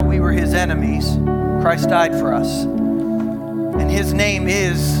we were his enemies, Christ died for us. And his name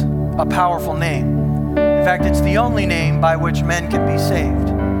is a powerful name. In fact, it's the only name by which men can be saved.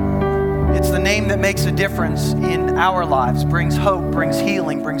 It's the name that makes a difference in our lives, brings hope, brings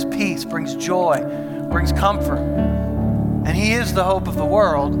healing, brings peace, brings joy, brings comfort. And he is the hope of the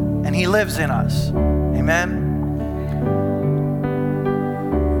world, and he lives in us. Amen.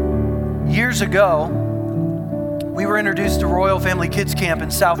 Years ago, we were introduced to Royal Family Kids Camp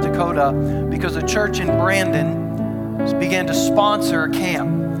in South Dakota because a church in Brandon began to sponsor a camp.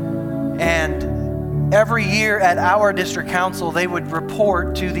 And every year at our district council, they would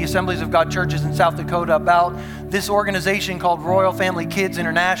report to the Assemblies of God churches in South Dakota about this organization called Royal Family Kids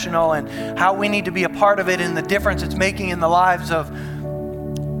International and how we need to be a part of it and the difference it's making in the lives of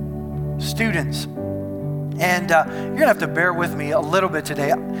students. And you're going to have to bear with me a little bit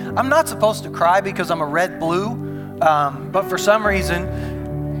today. I'm not supposed to cry because I'm a red-blue, but for some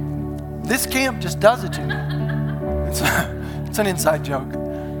reason, this camp just does it to me. It's an inside joke.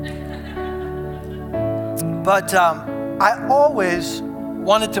 But I always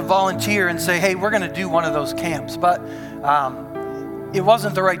wanted to volunteer and say, hey, we're going to do one of those camps. But it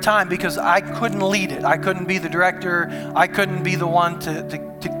wasn't the right time because I couldn't lead it. I couldn't be the director. I couldn't be the one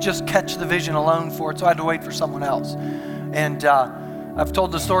to just catch the vision alone for it. So I had to wait for someone else. And I've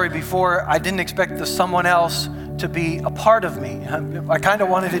told the story before. I didn't expect the someone else to be a part of me. I kind of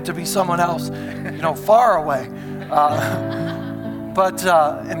wanted it to be someone else, far away. But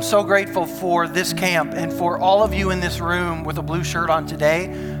I'm so grateful for this camp and for all of you in this room with a blue shirt on today,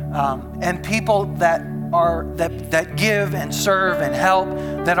 and people that give and serve and help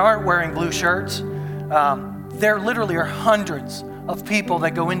that aren't wearing blue shirts. There literally are hundreds of people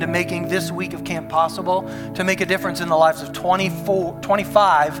that go into making this week of camp possible to make a difference in the lives of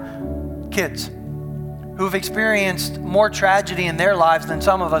 25 kids who have experienced more tragedy in their lives than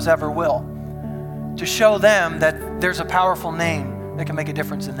some of us ever will, to show them that there's a powerful name that can make a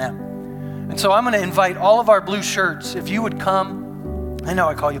difference in them. And so I'm going to invite all of our blue shirts, if you would come. I know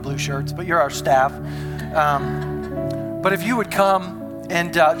I call you blue shirts, but you're our staff. But if you would come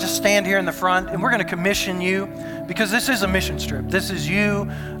and just stand here in the front, and we're going to commission you, because this is a mission trip. This is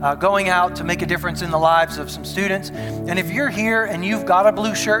you going out to make a difference in the lives of some students. And if you're here and you've got a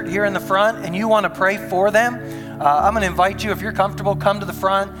blue shirt here in the front and you want to pray for them, I'm going to invite you, if you're comfortable, come to the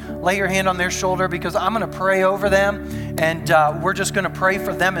front, lay your hand on their shoulder, because I'm going to pray over them, and we're just going to pray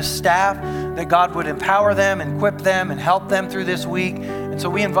for them as staff, that God would empower them and equip them and help them through this week. And so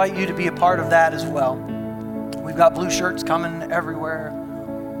we invite you to be a part of that as well. We've got blue shirts coming everywhere.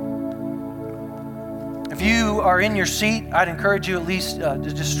 If you are in your seat, I'd encourage you at least to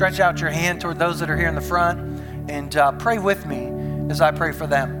just stretch out your hand toward those that are here in the front and pray with me as I pray for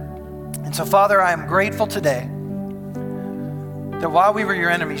them. And so, Father, I am grateful today that while we were your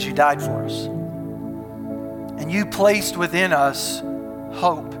enemies, you died for us. And you placed within us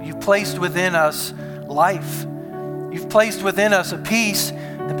hope. You placed within us life. You've placed within us a peace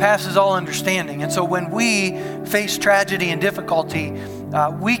that passes all understanding. And so when we face tragedy and difficulty,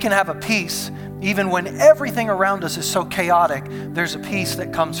 we can have a peace. Even when everything around us is so chaotic, there's a peace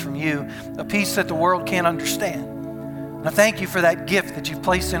that comes from you, a peace that the world can't understand. And I thank you for that gift that you've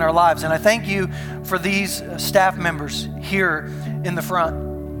placed in our lives. And I thank you for these staff members here in the front.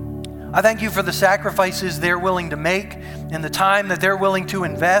 I thank you for the sacrifices they're willing to make and the time that they're willing to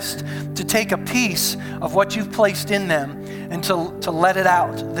invest to take a piece of what you've placed in them and to let it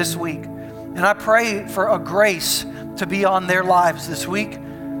out this week. And I pray for a grace to be on their lives this week.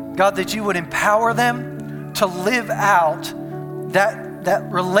 God, that you would empower them to live out that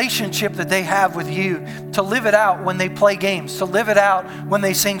relationship that they have with you, to live it out when they play games, to live it out when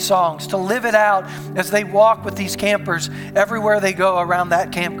they sing songs, to live it out as they walk with these campers everywhere they go around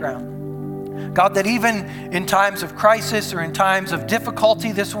that campground. God, that even in times of crisis or in times of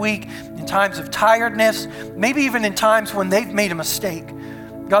difficulty this week, in times of tiredness, maybe even in times when they've made a mistake,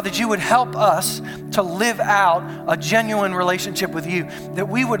 God, that you would help us to live out a genuine relationship with you, that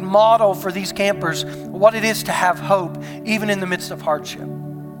we would model for these campers what it is to have hope, even in the midst of hardship.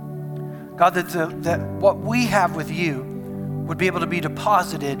 God, that what we have with you would be able to be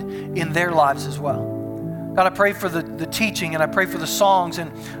deposited in their lives as well. God, I pray for the teaching, and I pray for the songs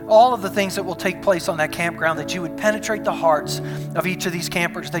and all of the things that will take place on that campground, that you would penetrate the hearts of each of these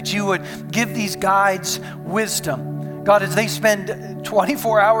campers, that you would give these guides wisdom. God, as they spend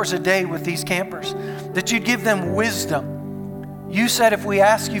 24 hours a day with these campers, that you'd give them wisdom. You said if we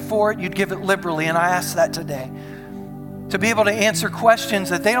ask you for it, you'd give it liberally, and I ask that today. To be able to answer questions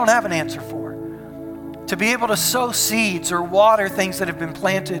that they don't have an answer for. to be able to sow seeds or water things that have been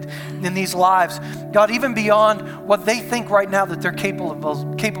planted in these lives. God, even beyond what they think right now that they're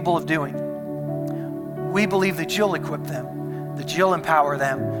capable of doing. We believe that you'll equip them, that you'll empower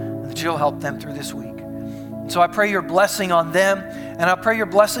them, that you'll help them through this week. So I pray your blessing on them, and I pray your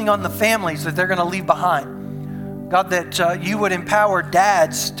blessing on the families that they're going to leave behind. God, that you would empower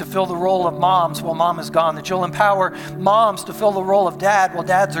dads to fill the role of moms while mom is gone, that you'll empower moms to fill the role of dad while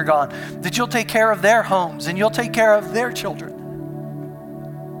dads are gone, that you'll take care of their homes and you'll take care of their children.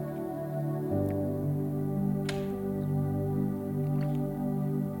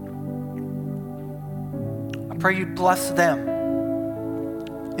 I pray you'd bless them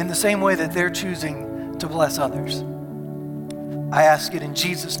in the same way that they're choosing to bless others. I ask it in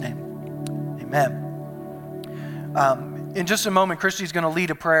Jesus' name. Amen. In just a moment, Christy's going to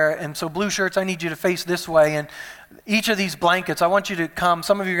lead a prayer. And so blue shirts, I need you to face this way. And each of these blankets, I want you to come.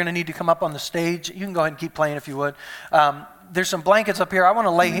 Some of you are going to need to come up on the stage. You can go ahead and keep playing if you would. There's some blankets up here. We're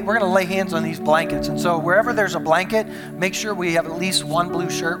going to lay hands on these blankets. And so wherever there's a blanket, make sure we have at least one blue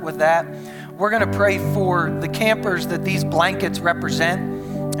shirt with that. We're going to pray for the campers that these blankets represent.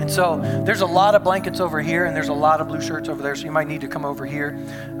 And so there's a lot of blankets over here, and there's a lot of blue shirts over there, so you might need to come over here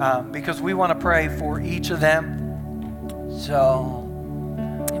because we want to pray for each of them. So,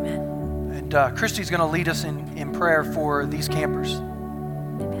 amen. And Christy's going to lead us in prayer for these campers.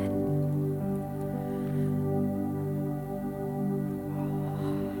 Amen.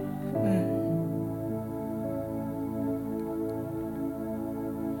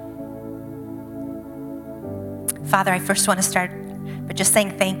 Father, I first want to start by just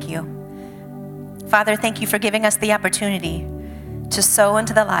saying thank you. Father, thank you for giving us the opportunity to sow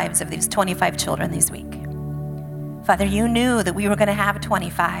into the lives of these 25 children this week. Father, you knew that we were going to have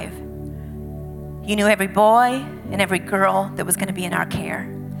 25. You knew every boy and every girl that was going to be in our care.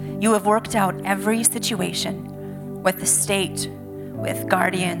 You have worked out every situation with the state, with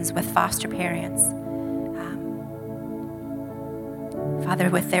guardians, with foster parents, Father,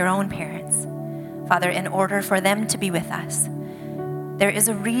 with their own parents. Father, in order for them to be with us, there is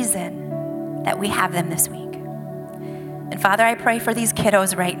a reason that we have them this week. And Father, I pray for these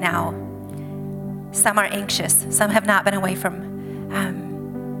kiddos right now. Some are anxious. Some have not been away from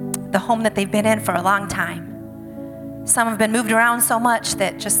the home that they've been in for a long time. Some have been moved around so much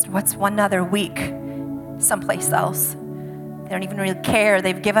that just what's one other week someplace else. They don't even really care.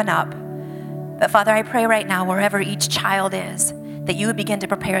 They've given up. But Father, I pray right now, wherever each child is, that you would begin to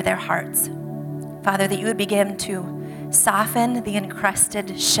prepare their hearts. Father, that you would begin to soften the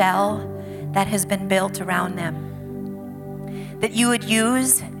encrusted shell that has been built around them. That you would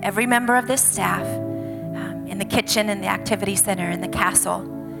use every member of this staff in the kitchen, in the activity center, in the castle,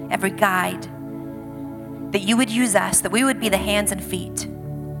 every guide. That you would use us, that we would be the hands and feet.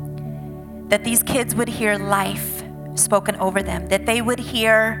 That these kids would hear life spoken over them. That they would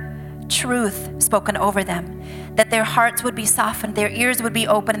hear truth spoken over them. That their hearts would be softened, their ears would be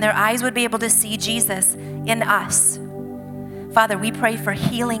open, and their eyes would be able to see Jesus in us. Father, we pray for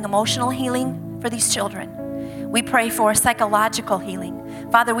healing, emotional healing for these children. We pray for psychological healing.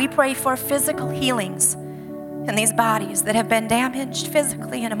 Father, we pray for physical healings in these bodies that have been damaged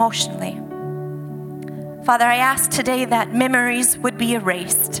physically and emotionally. Father, I ask today that memories would be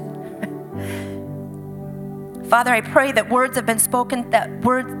erased. Father, I pray that words have been spoken, that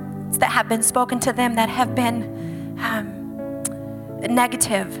have been spoken to them that have been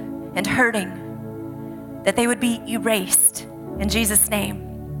negative and hurting, that they would be erased in Jesus' name.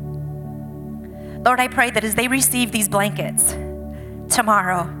 Lord, I pray that as they receive these blankets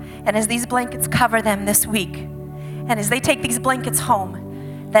tomorrow, and as these blankets cover them this week, and as they take these blankets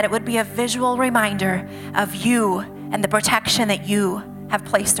home, that it would be a visual reminder of you and the protection that you have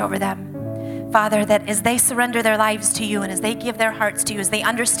placed over them. Father, that as they surrender their lives to you and as they give their hearts to you, as they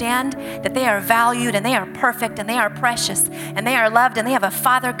understand that they are valued and they are perfect and they are precious and they are loved and they have a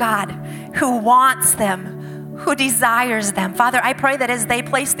Father God who wants them, who desires them. Father, I pray that as they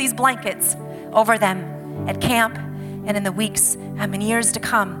place these blankets over them at camp and in the weeks and years to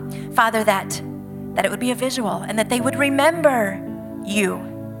come, Father, that it would be a visual and that they would remember you.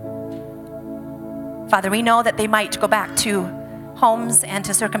 Father, we know that they might go back to homes and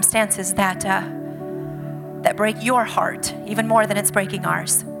to circumstances that break your heart even more than it's breaking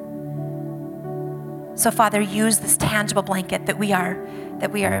ours. So Father, use this tangible blanket that we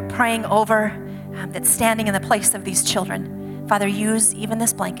are praying over, that's standing in the place of these children. Father, use even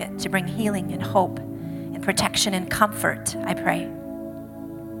this blanket to bring healing and hope and protection and comfort, I pray.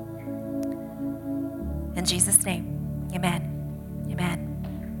 In Jesus' name, amen. Amen.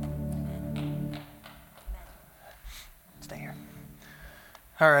 Stay here.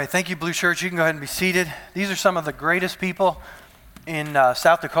 All right, thank you, Blue Shirts. You can go ahead and be seated. These are some of the greatest people in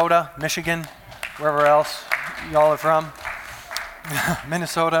South Dakota, Michigan, wherever else y'all are from,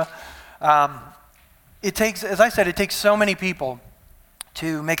 Minnesota. It takes, as I said, it takes so many people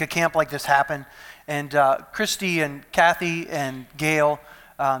to make a camp like this happen. And Christy and Kathy and Gail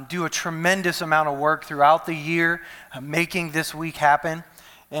do a tremendous amount of work throughout the year making this week happen.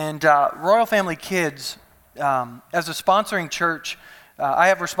 And Royal Family Kids, as a sponsoring church, I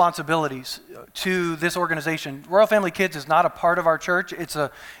have responsibilities to this organization. Royal Family Kids is not a part of our church. It's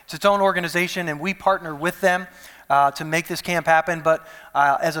its own organization, and we partner with them to make this camp happen. But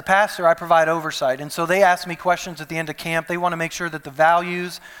as a pastor, I provide oversight. And so they ask me questions at the end of camp. They want to make sure that the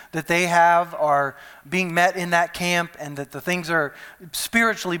values that they have are being met in that camp and that the things are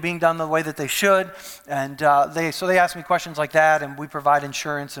spiritually being done the way that they should. And so they ask me questions like that, and we provide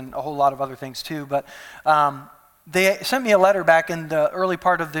insurance and a whole lot of other things too. But they sent me a letter back in the early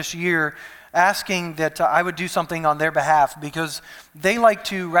part of this year asking that I would do something on their behalf because they like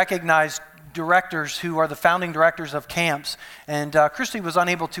to recognize directors who are the founding directors of camps. And Christy was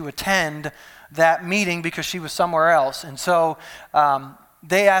unable to attend that meeting because she was somewhere else. And so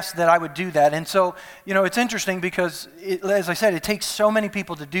they asked that I would do that. And so, it's interesting because, as I said, it takes so many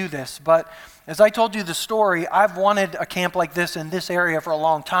people to do this. But as I told you the story, I've wanted a camp like this in this area for a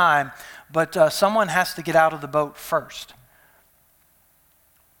long time. But someone has to get out of the boat first.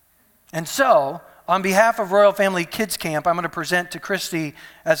 And so, on behalf of Royal Family Kids Camp, I'm going to present to Christy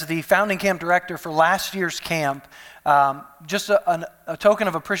as the founding camp director for last year's camp, just a token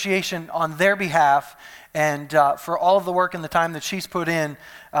of appreciation on their behalf and for all of the work and the time that she's put in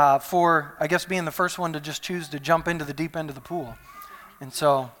for, I guess, being the first one to just choose to jump into the deep end of the pool. And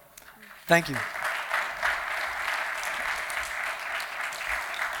so, thank you.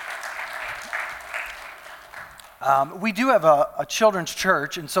 We do have a children's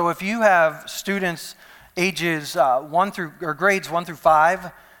church, and so if you have students ages grades 1 through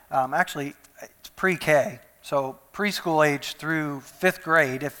 5, actually it's pre-K, so preschool age through 5th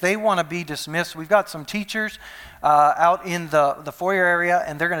grade, if they want to be dismissed, we've got some teachers out in the foyer area,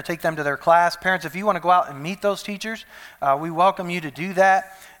 and they're going to take them to their class. Parents, if you want to go out and meet those teachers, we welcome you to do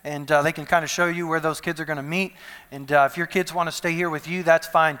that. And they can kind of show you where those kids are going to meet. And if your kids want to stay here with you, that's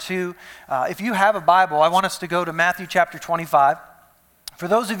fine too. If you have a Bible, I want us to go to Matthew chapter 25. For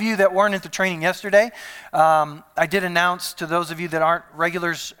those of you that weren't at the training yesterday, I did announce to those of you that aren't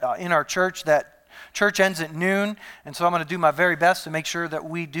regulars in our church that church ends at noon. And so I'm going to do my very best to make sure that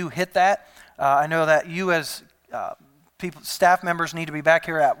we do hit that. I know that you as staff members need to be back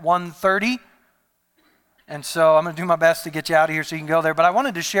here at 1:30. And so I'm going to do my best to get you out of here so you can go there. But I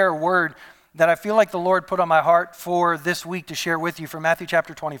wanted to share a word that I feel like the Lord put on my heart for this week to share with you from Matthew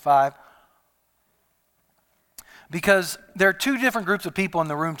chapter 25. Because there are two different groups of people in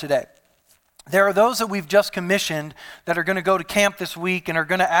the room today. There are those that we've just commissioned that are going to go to camp this week and are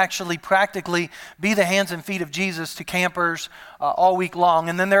going to actually practically be the hands and feet of Jesus to campers all week long.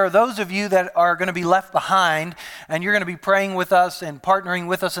 And then there are those of you that are going to be left behind and you're going to be praying with us and partnering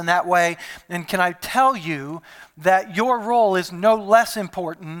with us in that way. And can I tell you that your role is no less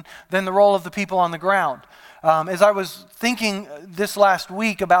important than the role of the people on the ground? As I was thinking this last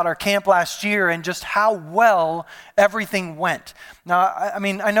week about our camp last year and just how well everything went. Now,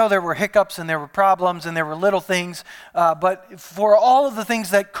 I know there were hiccups and there were problems and there were little things, but for all of the things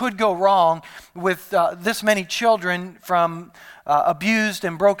that could go wrong with this many children from abused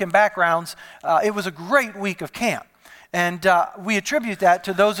and broken backgrounds, it was a great week of camp. And we attribute that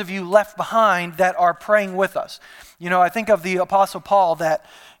to those of you left behind that are praying with us. I think of the Apostle Paul that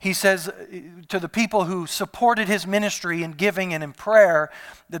he says to the people who supported his ministry in giving and in prayer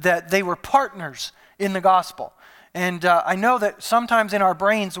that they were partners in the gospel. And I know that sometimes in our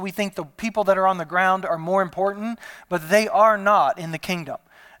brains we think the people that are on the ground are more important, but they are not in the kingdom.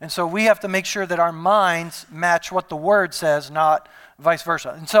 And so we have to make sure that our minds match what the Word says, not vice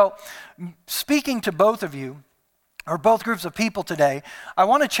versa. And so speaking to both of you, or both groups of people today, I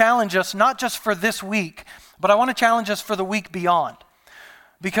want to challenge us not just for this week, but I want to challenge us for the week beyond.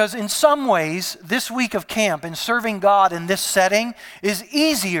 Because in some ways, this week of camp and serving God in this setting is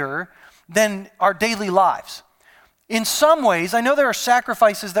easier than our daily lives. In some ways, I know there are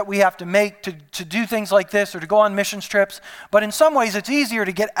sacrifices that we have to make to do things like this or to go on missions trips, but in some ways it's easier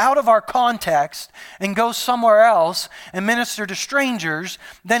to get out of our context and go somewhere else and minister to strangers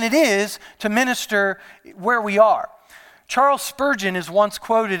than it is to minister where we are. Charles Spurgeon is once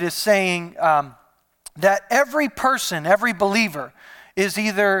quoted as saying that every person, every believer, is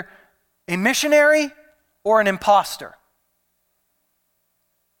either a missionary or an imposter.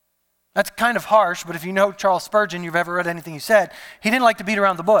 That's kind of harsh, but if you know Charles Spurgeon, you've ever read anything he said, he didn't like to beat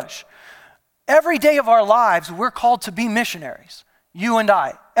around the bush. Every day of our lives, we're called to be missionaries. You and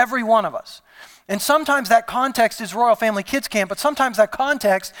I, every one of us. And sometimes that context is Royal Family Kids Camp, but sometimes that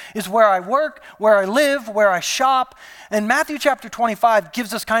context is where I work, where I live, where I shop. And Matthew chapter 25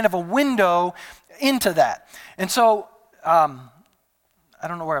 gives us kind of a window into that. And so, I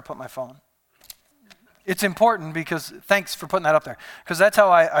don't know where I put my phone. It's important because, thanks for putting that up there, because that's how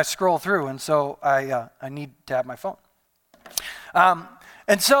I scroll through, and so I need to have my phone.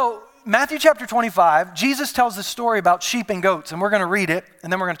 And so, Matthew chapter 25, Jesus tells this story about sheep and goats, and we're going to read it,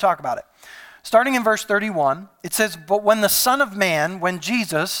 and then we're going to talk about it. Starting in verse 31, it says, "But when the Son of Man, when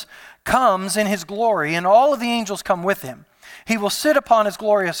Jesus, comes in his glory, and all of the angels come with him, he will sit upon his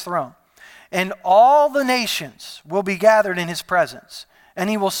glorious throne, and all the nations will be gathered in his presence, and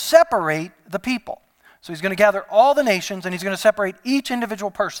he will separate the people." So he's going to gather all the nations, and he's going to separate each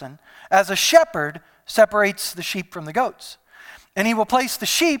individual person as a shepherd separates the sheep from the goats. And he will place the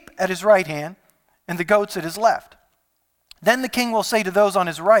sheep at his right hand and the goats at his left. Then the king will say to those on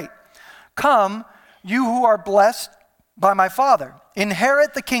his right, "Come, you who are blessed by my Father,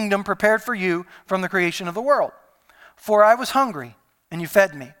 inherit the kingdom prepared for you from the creation of the world. For I was hungry, and you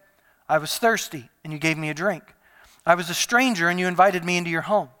fed me. I was thirsty, and you gave me a drink. I was a stranger, and you invited me into your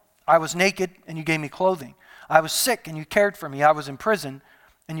home. I was naked, and you gave me clothing. I was sick, and you cared for me. I was in prison,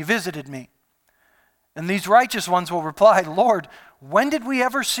 and you visited me." And these righteous ones will reply, "Lord, when did we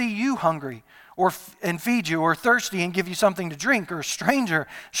ever see you hungry and feed you, or thirsty and give you something to drink, or a stranger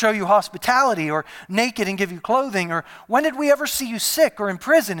show you hospitality, or naked and give you clothing? Or when did we ever see you sick or in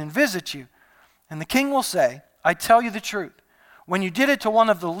prison and visit you?" And the king will say, "I tell you the truth. When you did it to one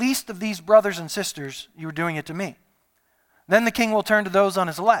of the least of these brothers and sisters, you were doing it to me." Then the king will turn to those on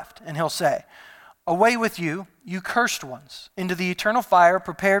his left, and he'll say, "Away with you, you cursed ones, into the eternal fire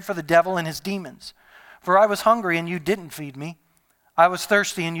prepared for the devil and his demons. For I was hungry, and you didn't feed me. I was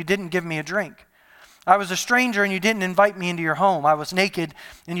thirsty, and you didn't give me a drink. I was a stranger, and you didn't invite me into your home. I was naked,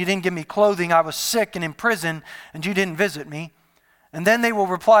 and you didn't give me clothing. I was sick and in prison, and you didn't visit me." And then they will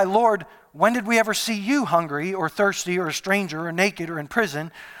reply, "Lord, when did we ever see you hungry or thirsty or a stranger or naked or in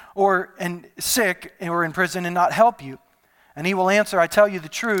prison and sick or in prison and not help you?" And he will answer, "I tell you the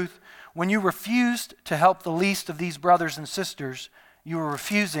truth, when you refused to help the least of these brothers and sisters, you were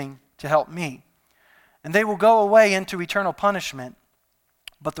refusing to help me." And they will go away into eternal punishment,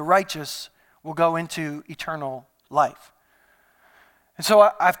 but the righteous will go into eternal life. And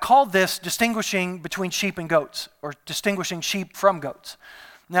so I've called this distinguishing between sheep and goats, or distinguishing sheep from goats.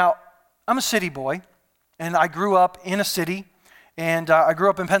 Now, I'm a city boy, and I grew up in a city, and I grew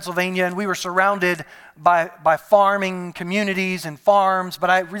up in Pennsylvania, and we were surrounded by farming communities and farms, but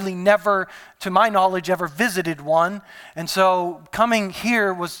I really never, to my knowledge, ever visited one. And so coming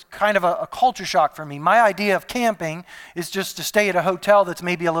here was kind of a culture shock for me. My idea of camping is just to stay at a hotel that's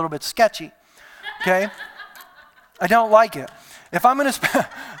maybe a little bit sketchy, okay? I don't like it. If I'm going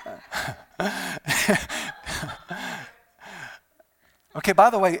to Okay, by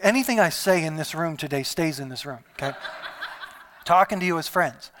the way, anything I say in this room today stays in this room, okay? Talking to you as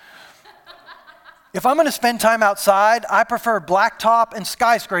friends. If I'm going to spend time outside, I prefer blacktop and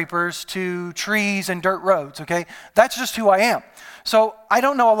skyscrapers to trees and dirt roads, okay? That's just who I am. So I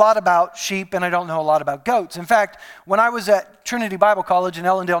don't know a lot about sheep, and I don't know a lot about goats. In fact, when I was at Trinity Bible College in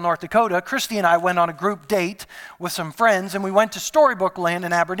Ellendale, North Dakota, Christy and I went on a group date with some friends, and we went to Storybook Land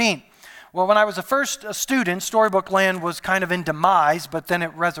in Aberdeen. Well, when I was a student, Storybook Land was kind of in demise, but then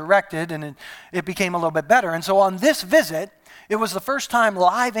it resurrected, and it became a little bit better. And so on this visit, it was the first time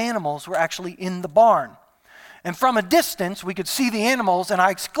live animals were actually in the barn. And from a distance, we could see the animals, and I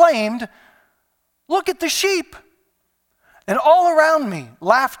exclaimed, "Look at the sheep!" And all around me,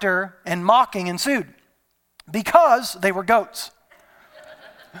 laughter and mocking ensued because they were goats.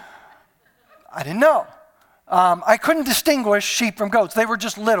 I didn't know. I couldn't distinguish sheep from goats. They were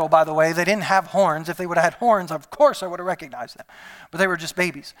just little, by the way. They didn't have horns. If they would have had horns, of course I would have recognized them. But they were just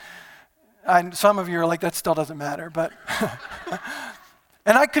babies. And some of you are like, that still doesn't matter. But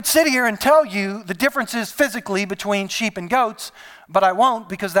and I could sit here and tell you the differences physically between sheep and goats, but I won't,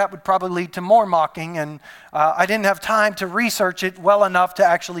 because that would probably lead to more mocking, and I didn't have time to research it well enough to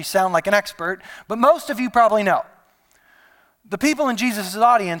actually sound like an expert. But most of you probably know. The people in Jesus'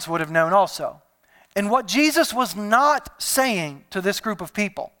 audience would have known also. And what Jesus was not saying to this group of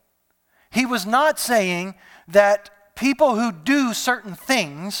people, he was not saying that people who do certain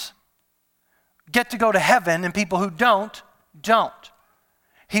things get to go to heaven and people who don't.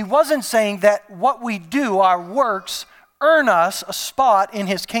 He wasn't saying that what we do, our works, earn us a spot in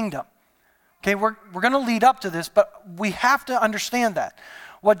his kingdom. Okay, we're going to lead up to this, but we have to understand that.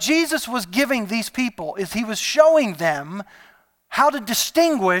 What Jesus was giving these people is he was showing them how to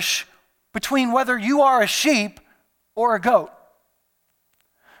distinguish between whether you are a sheep or a goat.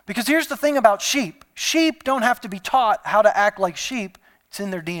 Because here's the thing about sheep. Sheep don't have to be taught how to act like sheep. It's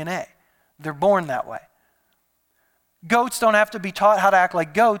in their DNA. They're born that way. Goats don't have to be taught how to act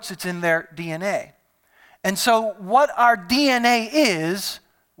like goats. It's in their DNA. And so what our DNA is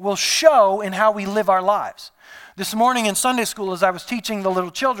will show in how we live our lives. This morning in Sunday school, as I was teaching the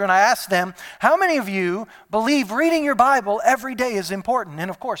little children, I asked them, how many of you believe reading your Bible every day is important? And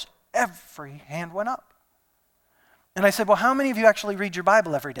of course, every hand went up. And I said, well, how many of you actually read your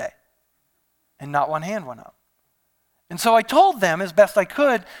Bible every day? And not one hand went up. And so I told them as best I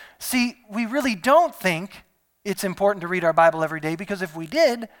could, see, we really don't think it's important to read our Bible every day, because if we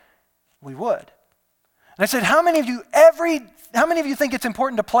did, we would. And I said, how many of you think it's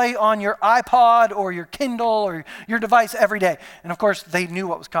important to play on your iPod or your Kindle or your device every day? And of course, they knew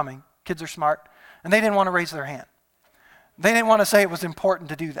what was coming. Kids are smart. And they didn't want to raise their hand. They didn't want to say it was important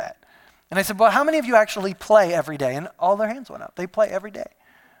to do that. And I said, well, how many of you actually play every day? And all their hands went up. They play every day.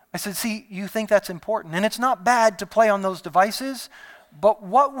 I said, see, you think that's important. And it's not bad to play on those devices, but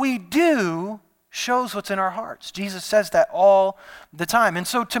what we do shows what's in our hearts. Jesus says that all the time. And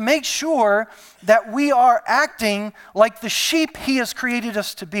so to make sure that we are acting like the sheep he has created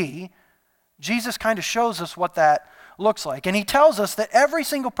us to be, Jesus kind of shows us what that looks like. And he tells us that every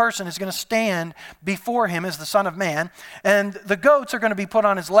single person is going to stand before him as the Son of Man, and the goats are going to be put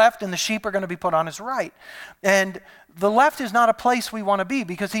on his left and the sheep are going to be put on his right. And the left is not a place we want to be,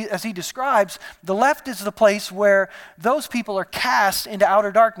 because as he describes, the left is the place where those people are cast into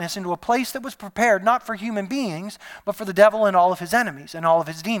outer darkness, into a place that was prepared not for human beings, but for the devil and all of his enemies and all of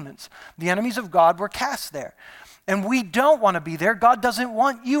his demons. The enemies of God were cast there. And we don't want to be there. God doesn't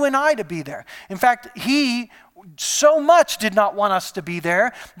want you and I to be there. In fact, he so much did not want us to be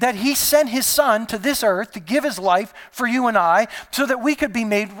there that he sent his Son to this earth to give his life for you and I, so that we could be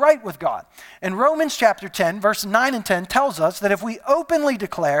made right with God. And Romans chapter 10, verse 9 and 10 tells us that if we openly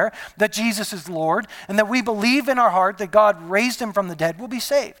declare that Jesus is Lord and that we believe in our heart that God raised him from the dead, we'll be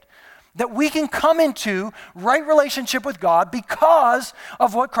saved. That we can come into right relationship with God because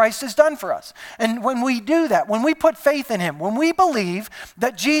of what Christ has done for us. And when we do that, when we put faith in him, when we believe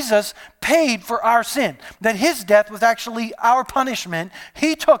that Jesus paid for our sin, that his death was actually our punishment,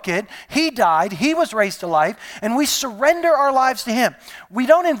 he took it, he died, he was raised to life, and we surrender our lives to him. We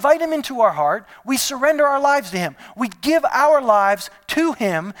don't invite him into our heart, we surrender our lives to him. We give our lives to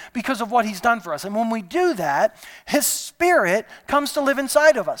him because of what he's done for us. And when we do that, his Spirit comes to live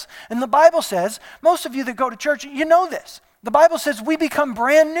inside of us. And the Bible says, most of you that go to church, you know this. The Bible says we become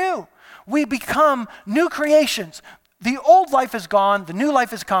brand new. We become new creations. The old life is gone, the new life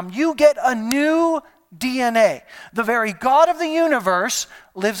has come. You get a new DNA. The very God of the universe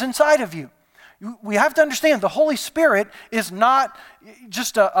lives inside of you. We have to understand the Holy Spirit is not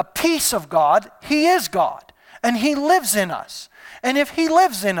just a piece of God. He is God, and he lives in us. And if he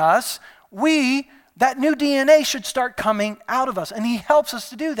lives in us, that new DNA should start coming out of us, and he helps us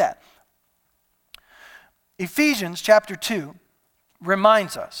to do that. Ephesians chapter 2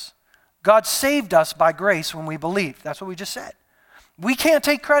 reminds us, God saved us by grace when we believe. That's what we just said. We can't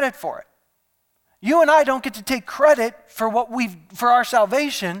take credit for it. You and I don't get to take credit for for our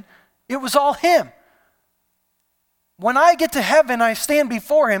salvation. It was all him. When I get to heaven, I stand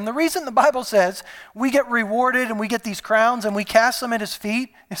before him. The reason the Bible says we get rewarded and we get these crowns and we cast them at his feet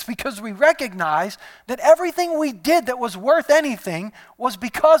is because we recognize that everything we did that was worth anything was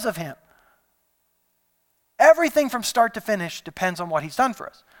because of him. Everything from start to finish depends on what he's done for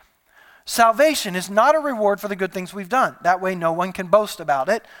us. Salvation is not a reward for the good things we've done. That way no one can boast about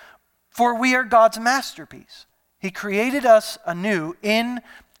it, for we are God's masterpiece. He created us anew in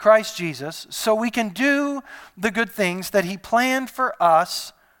Christ Jesus so we can do the good things that he planned for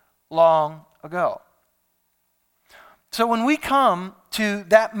us long ago. So when we come to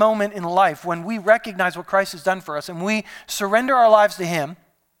that moment in life, when we recognize what Christ has done for us and we surrender our lives to him,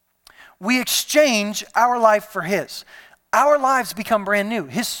 we exchange our life for his. Our lives become brand new.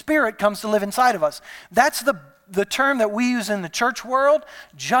 His Spirit comes to live inside of us. That's the term that we use in the church world,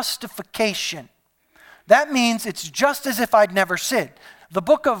 justification. That means it's just as if I'd never sinned. The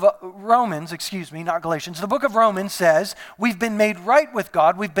book of Romans, not Galatians, the book of Romans says we've been made right with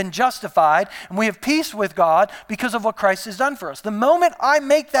God, we've been justified, and we have peace with God because of what Christ has done for us. The moment I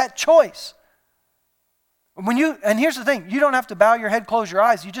make that choice, and here's the thing, you don't have to bow your head, close your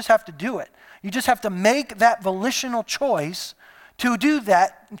eyes, you just have to do it. You just have to make that volitional choice to do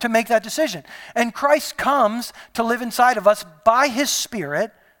that, to make that decision. And Christ comes to live inside of us by his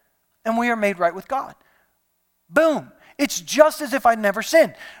Spirit, and we are made right with God. Boom. It's just as if I'd never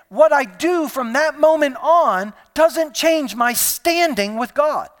sinned. What I do from that moment on doesn't change my standing with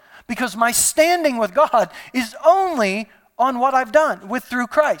God, because my standing with God is only on what I've done through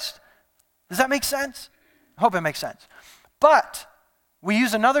Christ. Does that make sense? I hope it makes sense. But we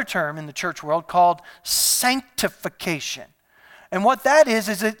use another term in the church world called sanctification. And what that is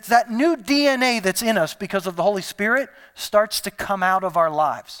it's that new DNA that's in us because of the Holy Spirit starts to come out of our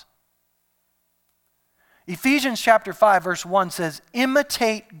lives. Ephesians chapter 5 verse 1 says,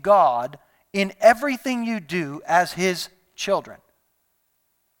 imitate God in everything you do as his children.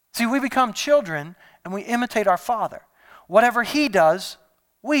 See, we become children and we imitate our Father. Whatever he does,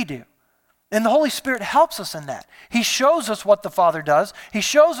 we do. And the Holy Spirit helps us in that. He shows us what the Father does. He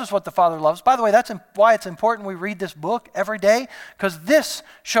shows us what the Father loves. By the way, that's why it's important we read this book every day, because this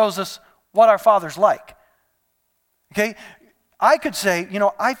shows us what our Father's like. Okay? I could say,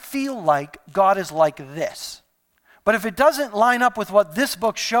 I feel like God is like this. But if it doesn't line up with what this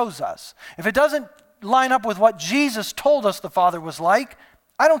book shows us, if it doesn't line up with what Jesus told us the Father was like,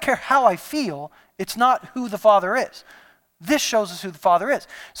 I don't care how I feel, it's not who the Father is. This shows us who the Father is.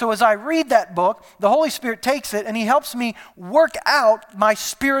 So as I read that book, the Holy Spirit takes it and he helps me work out my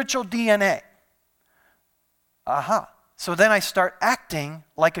spiritual DNA. So then I start acting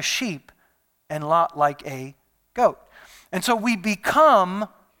like a sheep and not like a goat. And so we become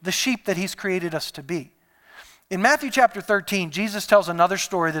the sheep that he's created us to be. In Matthew chapter 13, Jesus tells another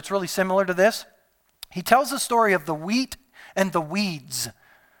story that's really similar to this. He tells the story of the wheat and the weeds.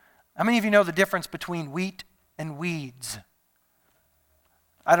 How many of you know the difference between wheat and weeds?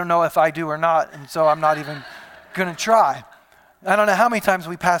 I don't know if I do or not, and so I'm not even going to try. I don't know how many times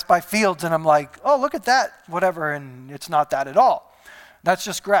we pass by fields and I'm like, oh, look at that, whatever, and it's not that at all. That's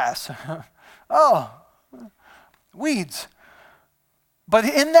just grass. Oh, weeds. But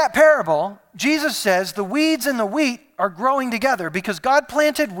in that parable, Jesus says the weeds and the wheat are growing together because God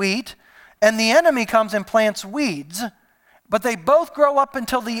planted wheat and the enemy comes and plants weeds, but they both grow up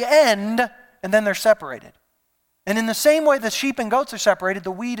until the end and then they're separated. And in the same way the sheep and goats are separated,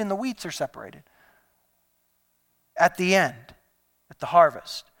 the wheat and the wheats are separated. At the end, at the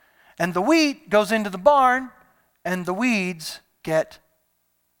harvest. And the wheat goes into the barn and the weeds get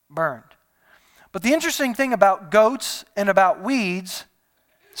burned. But the interesting thing about goats and about weeds,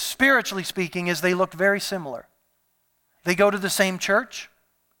 spiritually speaking, is they look very similar. They go to the same church.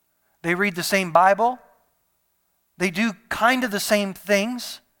 They read the same Bible. They do kind of the same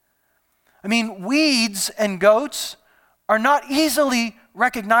things. I mean, weeds and goats are not easily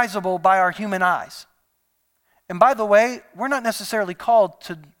recognizable by our human eyes. And by the way, we're not necessarily called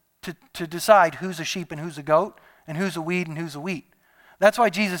to decide who's a sheep and who's a goat and who's a weed and who's a wheat. That's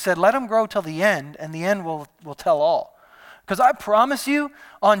why Jesus said, let them grow till the end, and the end will tell all. Because I promise you,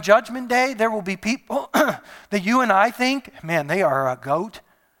 on Judgment Day, there will be people that you and I think, man, they are a goat,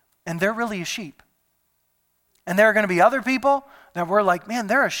 and they're really a sheep. And there are going to be other people that we're like, man,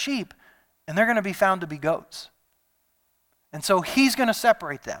 they're a sheep, and they're going to be found to be goats. And so he's going to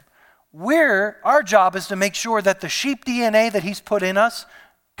separate them. Our job is to make sure that the sheep DNA that he's put in us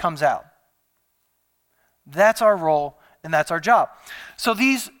comes out. That's our role, and that's our job. So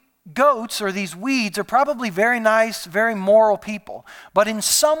these goats or these weeds are probably very nice, very moral people, but in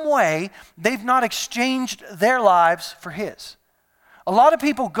some way, they've not exchanged their lives for his. A lot of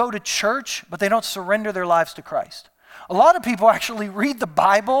people go to church, but they don't surrender their lives to Christ. A lot of people actually read the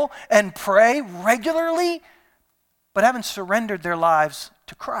Bible and pray regularly, but haven't surrendered their lives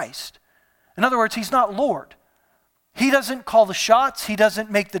to Christ. In other words, he's not Lord. He doesn't call the shots. He doesn't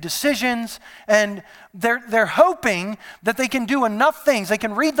make the decisions. And they're hoping that they can do enough things. They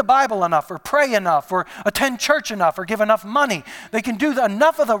can read the Bible enough or pray enough or attend church enough or give enough money. They can do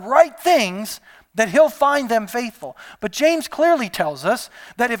enough of the right things that he'll find them faithful. But James clearly tells us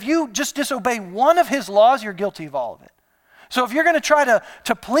that if you just disobey one of his laws, you're guilty of all of it. So if you're going to try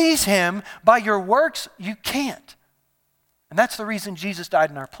to please him by your works, you can't. And that's the reason Jesus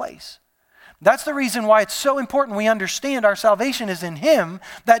died in our place. That's the reason why it's so important we understand our salvation is in him,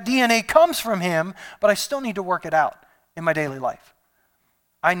 that DNA comes from him, but I still need to work it out in my daily life.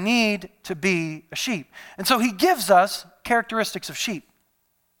 I need to be a sheep. And so he gives us characteristics of sheep.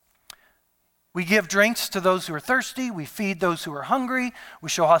 We give drinks to those who are thirsty. We feed those who are hungry. We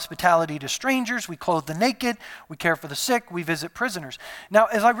show hospitality to strangers. We clothe the naked. We care for the sick. We visit prisoners. Now,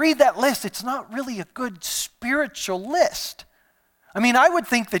 as I read that list, it's not really a good spiritual list. I mean, I would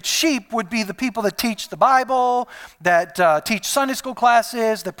think that sheep would be the people that teach the Bible, that teach Sunday school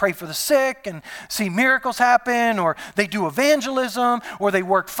classes, that pray for the sick and see miracles happen, or they do evangelism, or they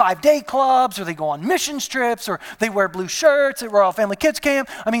work 5-day clubs, or they go on mission trips, or they wear blue shirts at Royal Family Kids Camp.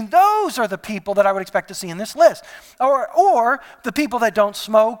 I mean, those are the people that I would expect to see in this list. Or the people that don't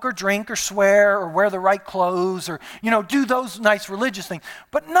smoke or drink or swear or wear the right clothes or, do those nice religious things.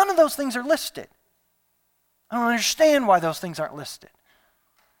 But none of those things are listed. I don't understand why those things aren't listed.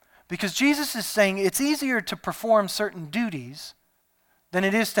 Because Jesus is saying it's easier to perform certain duties than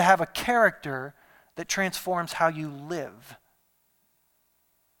it is to have a character that transforms how you live.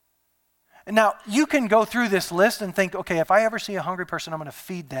 And now, you can go through this list and think, okay, if I ever see a hungry person, I'm going to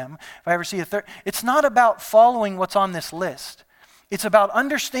feed them. If I ever see it's not about following what's on this list. It's about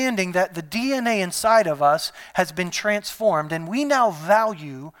understanding that the DNA inside of us has been transformed, and we now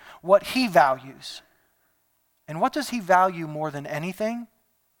value what he values. And what does he value more than anything?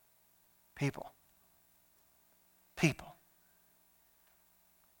 People. People.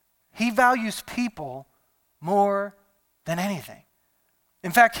 He values people more than anything.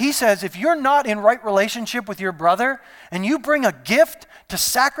 In fact, he says, if you're not in right relationship with your brother and you bring a gift to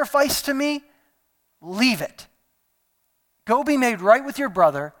sacrifice to me, leave it. Go be made right with your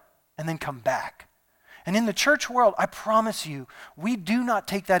brother and then come back. And in the church world, I promise you, we do not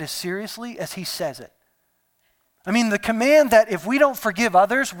take that as seriously as he says it. I mean, the command that if we don't forgive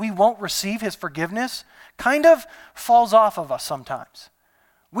others, we won't receive his forgiveness kind of falls off of us sometimes.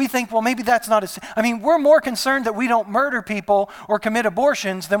 We think, well, maybe that's not we're more concerned that we don't murder people or commit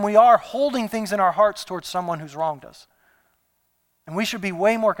abortions than we are holding things in our hearts towards someone who's wronged us. And we should be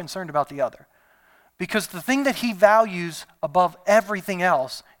way more concerned about the other. Because the thing that he values above everything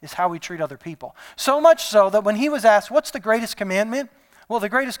else is how we treat other people. So much so that when he was asked, what's the greatest commandment? Well, the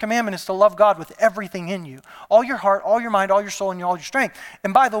greatest commandment is to love God with everything in you. All your heart, all your mind, all your soul, and all your strength.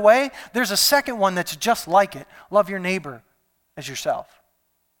 And by the way, there's a second one that's just like it. Love your neighbor as yourself.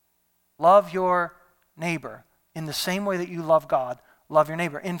 Love your neighbor in the same way that you love God. Love your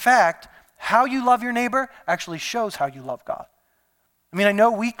neighbor. In fact, how you love your neighbor actually shows how you love God. I mean, I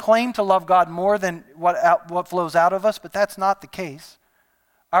know we claim to love God more than what flows out of us, but that's not the case.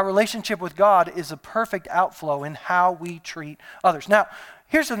 Our relationship with God is a perfect outflow in how we treat others. Now,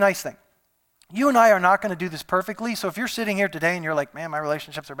 here's the nice thing. You and I are not going to do this perfectly, so if you're sitting here today and you're like, man, my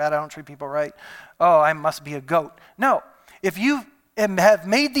relationships are bad, I don't treat people right, oh, I must be a goat. No, if you have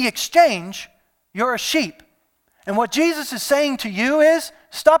made the exchange, you're a sheep. And what Jesus is saying to you is,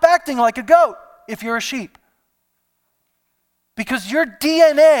 stop acting like a goat if you're a sheep. Because your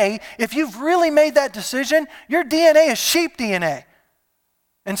DNA, if you've really made that decision, your DNA is sheep DNA.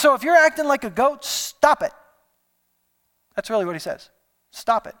 And so if you're acting like a goat, stop it. That's really what he says.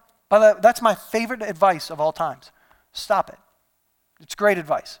 Stop it. That's my favorite advice of all times. Stop it. It's great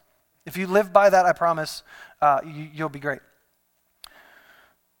advice. If you live by that, I promise you'll be great.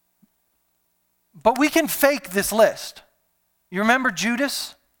 But we can fake this list. You remember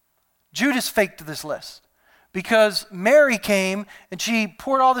Judas? Judas faked this list. Because Mary came and she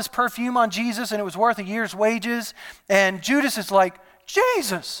poured all this perfume on Jesus and it was worth a year's wages. And Judas is like,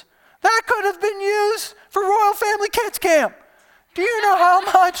 Jesus, that could have been used for Royal Family Kids Camp. Do you know how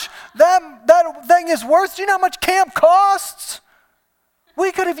much that thing is worth? Do you know how much camp costs?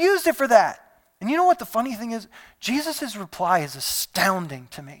 We could have used it for that. And you know what the funny thing is? Jesus' reply is astounding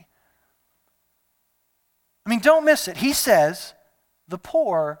to me. I mean, don't miss it. He says, the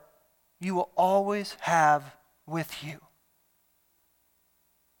poor you will always have with you.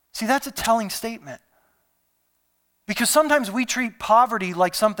 See, that's a telling statement. Because sometimes we treat poverty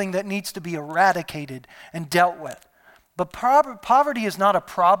like something that needs to be eradicated and dealt with. But poverty is not a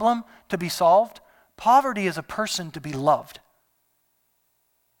problem to be solved. Poverty is a person to be loved.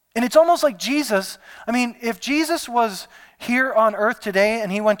 And it's almost like Jesus, if Jesus was here on earth today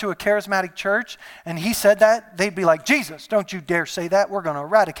and he went to a charismatic church and he said that, they'd be like, Jesus, don't you dare say that. We're going to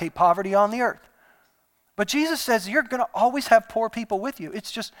eradicate poverty on the earth. But Jesus says you're going to always have poor people with you.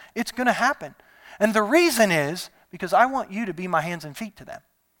 It's going to happen. And the reason is because I want you to be my hands and feet to them.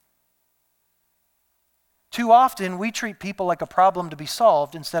 Too often we treat people like a problem to be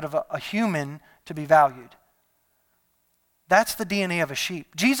solved instead of a human to be valued. That's the DNA of a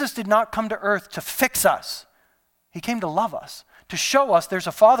sheep. Jesus did not come to earth to fix us. He came to love us, to show us there's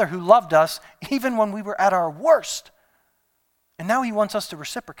a Father who loved us even when we were at our worst. And now he wants us to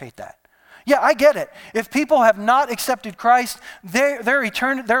reciprocate that. Yeah, I get it. If people have not accepted Christ, they're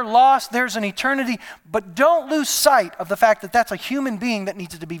lost. There's an eternity. But don't lose sight of the fact that that's a human being that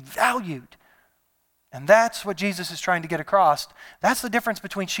needs to be valued. And that's what Jesus is trying to get across. That's the difference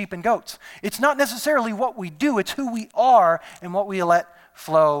between sheep and goats. It's not necessarily what we do, it's who we are and what we let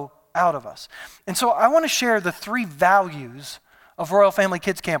flow out of us. And so I want to share the 3 values of Royal Family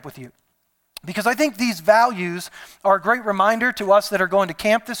Kids Camp with you, because I think these values are a great reminder to us that are going to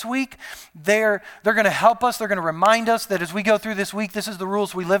camp this week. They're going to help us. They're going to remind us that as we go through this week, this is the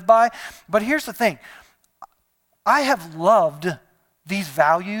rules we live by. But here's the thing. I have loved these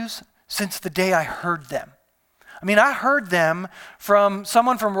values since the day I heard them. I mean, I heard them from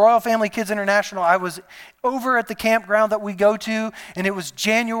someone from Royal Family Kids International. I was over at the campground that we go to, and it was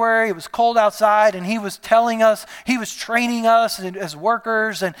January. It was cold outside, and he was telling us, he was training us as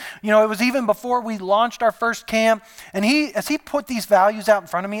workers. And, it was even before we launched our first camp. And as he put these values out in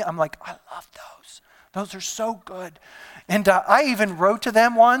front of me, I'm like, I love those. Those are so good. And I even wrote to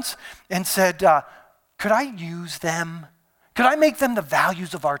them once and said, could I use them? Could I make them the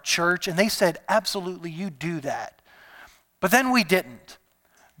values of our church? And they said, absolutely, you do that. But then we didn't,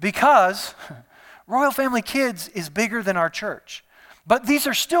 because Royal Family Kids is bigger than our church. But these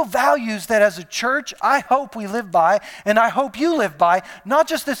are still values that as a church, I hope we live by, and I hope you live by, not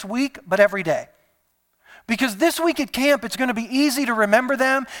just this week, but every day. Because this week at camp, it's going to be easy to remember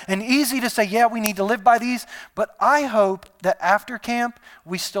them and easy to say, yeah, we need to live by these. But I hope that after camp,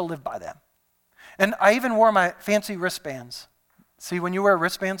 we still live by them. And I even wore my fancy wristbands. See, when you wear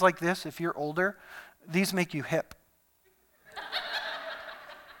wristbands like this, if you're older, these make you hip.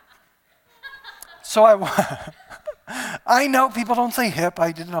 So I know people don't say hip.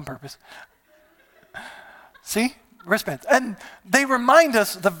 I did it on purpose. See? Wristbands. And they remind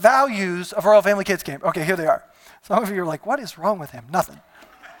us the values of Royal Family Kids Camp. Okay, here they are. Some of you are like, what is wrong with him? Nothing.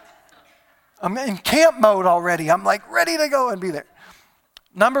 I'm in camp mode already. I'm like ready to go and be there.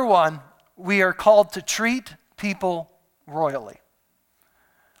 Number 1, we are called to treat people royally.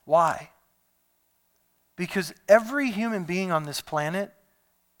 Why? Because every human being on this planet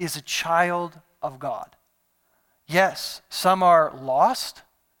is a child of God. Yes, some are lost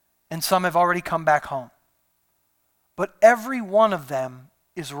and some have already come back home. But every one of them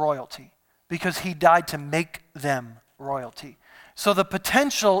is royalty because he died to make them royalty. So the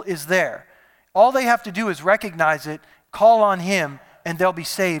potential is there. All they have to do is recognize it, call on him, and they'll be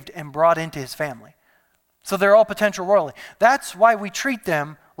saved and brought into his family. So they're all potential royalty. That's why we treat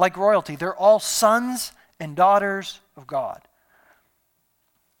them like royalty. They're all sons and daughters of God.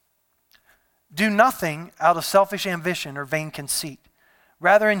 Do nothing out of selfish ambition or vain conceit.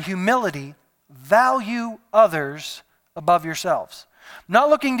 Rather, in humility, value others above yourselves. Not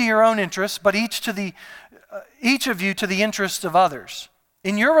looking to your own interests, but each of you to the interests of others.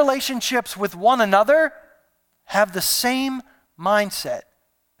 In your relationships with one another, have the same mindset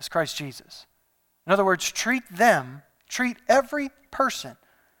as Christ Jesus. In other words, treat every person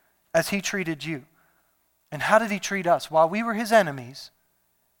as he treated you. And how did he treat us? While we were his enemies,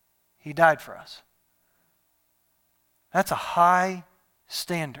 he died for us. That's a high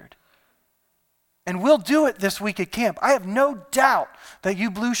standard. And we'll do it this week at camp. I have no doubt that you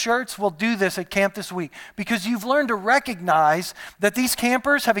blue shirts will do this at camp this week because you've learned to recognize that these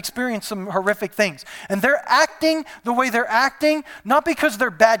campers have experienced some horrific things. And they're acting the way they're acting, not because they're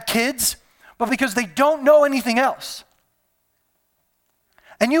bad kids, but because they don't know anything else.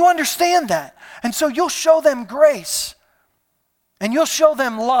 And you understand that. And so you'll show them grace. And you'll show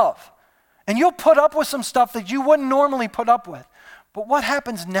them love. And you'll put up with some stuff that you wouldn't normally put up with. But what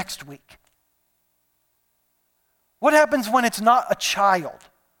happens next week? What happens when it's not a child?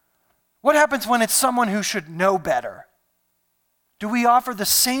 What happens when it's someone who should know better? Do we offer the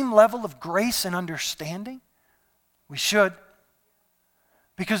same level of grace and understanding? We should.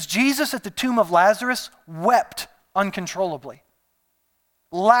 Because Jesus at the tomb of Lazarus wept uncontrollably.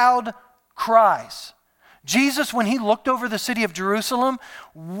 Loud cries. Jesus, when he looked over the city of Jerusalem,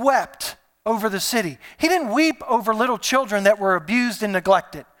 wept over the city. He didn't weep over little children that were abused and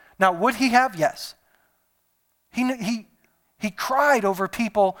neglected. Now, would he have? Yes. He cried over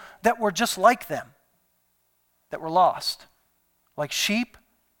people that were just like them, that were lost, like sheep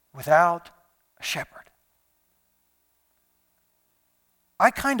without a shepherd. I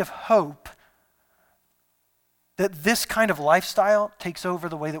kind of hope that this kind of lifestyle takes over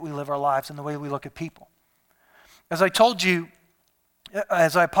the way that we live our lives and the way we look at people. As I told you,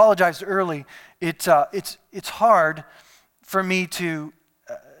 as I apologized early, it's hard for me to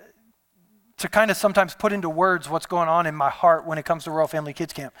kind of sometimes put into words what's going on in my heart when it comes to Royal Family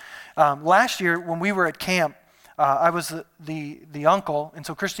Kids Camp. Last year, when we were at camp, I was the uncle, and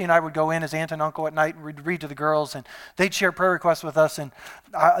so Christy and I would go in as aunt and uncle at night, and we'd read to the girls, and they'd share prayer requests with us. And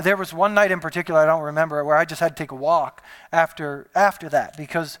there was one night in particular, I don't remember, where I just had to take a walk after that,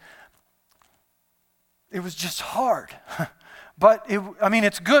 because it was just hard. But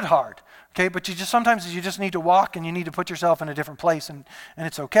it's good hard. Okay, but sometimes you just need to walk and you need to put yourself in a different place, and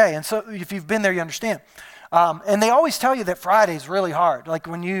it's okay. And so if you've been there, you understand. And they always tell you that Friday is really hard. Like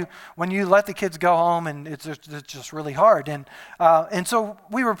when you let the kids go home, and it's just really hard. And so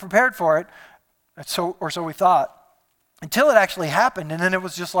we were prepared for it, so we thought, until it actually happened. And then it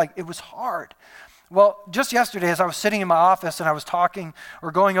was just like, it was hard. Well, just yesterday, as I was sitting in my office and I was talking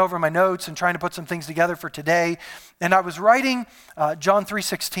or going over my notes and trying to put some things together for today, and I was writing John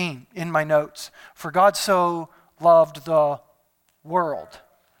 3:16 in my notes. For God so loved the world,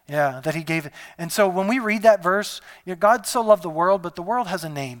 that he gave it. And so when we read that verse, God so loved the world, but the world has a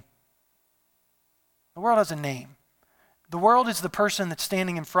name. The world has a name. The world is the person that's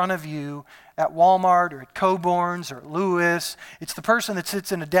standing in front of you at Walmart or at Coborn's or at Lewis. It's the person that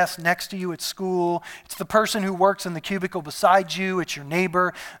sits in a desk next to you at school. It's the person who works in the cubicle beside you. It's your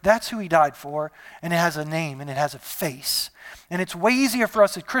neighbor. That's who he died for, and it has a name and it has a face. And it's way easier for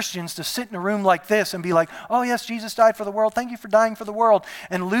us as Christians to sit in a room like this and be like, oh yes, Jesus died for the world. Thank you for dying for the world.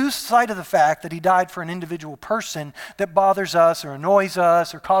 And lose sight of the fact that he died for an individual person that bothers us or annoys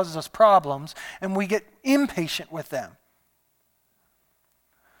us or causes us problems, and we get impatient with them.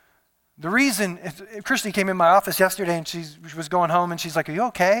 The reason, Christy came in my office yesterday and she was going home and she's like, are you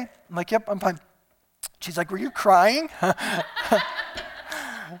okay? I'm like, yep, I'm fine. She's like, were you crying? I'm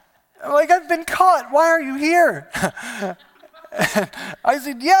like, I've been caught. Why are you here? I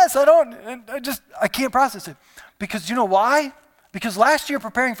said, yes, I can't process it. Because you know why? Because last year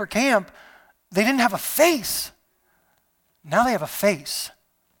preparing for camp, they didn't have a face. Now they have a face.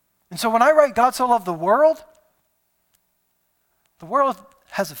 And so when I write God so loved the world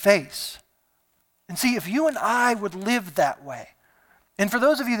has a face. And see, if you and I would live that way, and for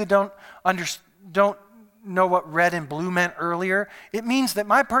those of you that don't know what red and blue meant earlier, it means that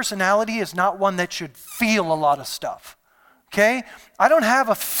my personality is not one that should feel a lot of stuff. Okay? I don't have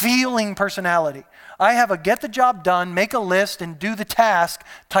a feeling personality. I have a get the job done, make a list, and do the task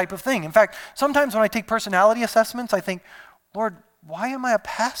type of thing. In fact, sometimes when I take personality assessments, I think, Lord, why am I a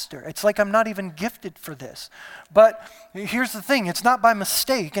pastor? It's like I'm not even gifted for this. But here's the thing, it's not by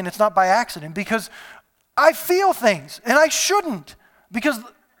mistake and it's not by accident, because I feel things and I shouldn't, because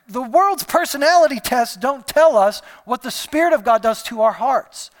the world's personality tests don't tell us what the Spirit of God does to our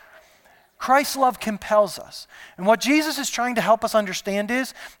hearts. Christ's love compels us. And what Jesus is trying to help us understand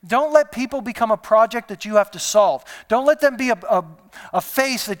is, don't let people become a project that you have to solve. Don't let them be a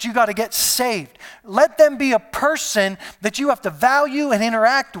face that you got to get saved. Let them be a person that you have to value and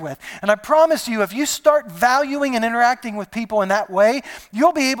interact with. And I promise you, if you start valuing and interacting with people in that way,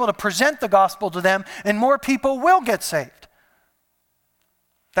 you'll be able to present the gospel to them and more people will get saved.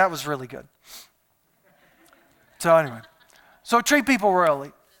 That was really good. So anyway, treat people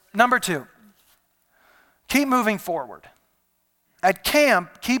royally. Number 2, keep moving forward. At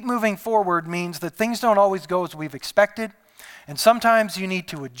camp, keep moving forward means that things don't always go as we've expected, and sometimes you need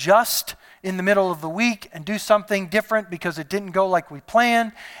to adjust in the middle of the week and do something different because it didn't go like we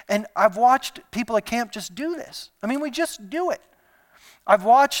planned. And I've watched people at camp just do this. We just do it. I've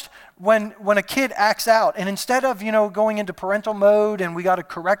watched when a kid acts out, and instead of, going into parental mode and we got to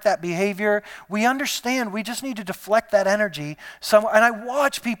correct that behavior, we understand we just need to deflect that energy somewhere. And I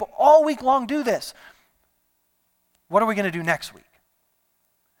watch people all week long do this. What are we going to do next week?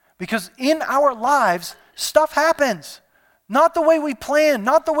 Because in our lives, stuff happens. Not the way we planned,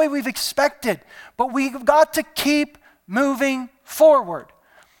 not the way we've expected, but we've got to keep moving forward.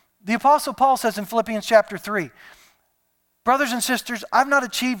 The Apostle Paul says in Philippians chapter 3, brothers and sisters, I've not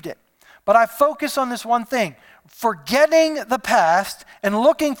achieved it, but I focus on this one thing. Forgetting the past and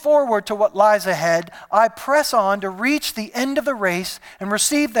looking forward to what lies ahead, I press on to reach the end of the race and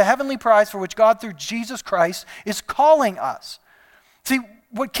receive the heavenly prize for which God through Jesus Christ is calling us. See,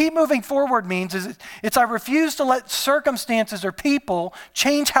 what keep moving forward means is it's I refuse to let circumstances or people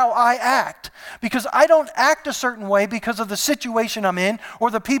change how I act. Because I don't act a certain way because of the situation I'm in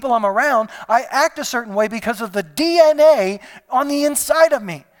or the people I'm around. I act a certain way because of the DNA on the inside of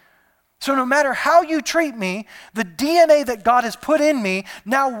me. So no matter how you treat me, the DNA that God has put in me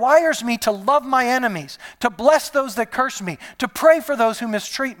now wires me to love my enemies, to bless those that curse me, to pray for those who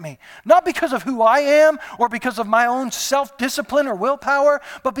mistreat me. Not because of who I am or because of my own self-discipline or willpower,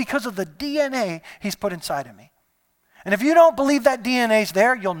 but because of the DNA He's put inside of me. And if you don't believe that DNA's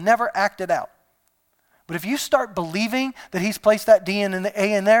there, you'll never act it out. But if you start believing that He's placed that DNA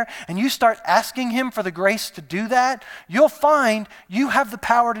in there and you start asking Him for the grace to do that, you'll find you have the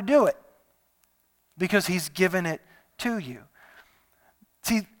power to do it. Because He's given it to you.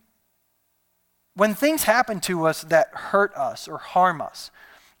 See, when things happen to us that hurt us or harm us,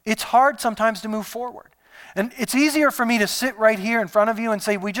 it's hard sometimes to move forward. And it's easier for me to sit right here in front of you and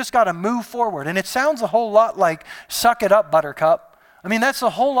say, we just got to move forward. And it sounds a whole lot like, suck it up, buttercup. I mean, that's a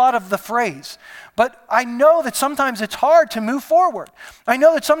whole lot of the phrase. But I know that sometimes it's hard to move forward. I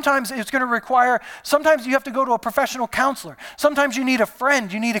know that sometimes it's going to require, sometimes you have to go to a professional counselor. Sometimes you need a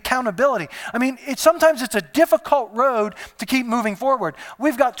friend, you need accountability. I mean, sometimes it's a difficult road to keep moving forward.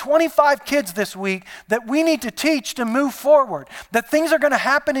 We've got 25 kids this week that we need to teach to move forward. That things are going to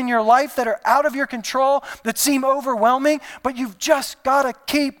happen in your life that are out of your control, that seem overwhelming, but you've just got to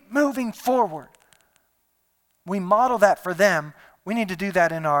keep moving forward. We model that for them. We need to do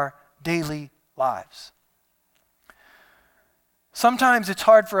that in our daily lives. Sometimes it's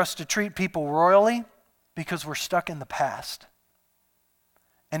hard for us to treat people royally because we're stuck in the past.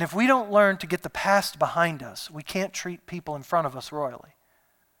 And if we don't learn to get the past behind us, we can't treat people in front of us royally.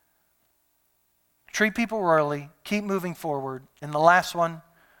 Treat people royally, keep moving forward. And the last one,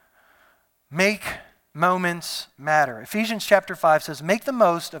 make moments matter. Ephesians chapter 5 says, make the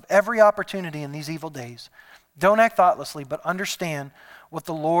most of every opportunity in these evil days. Don't act thoughtlessly, but understand what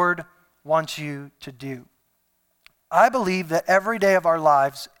the Lord wants you to do. I believe that every day of our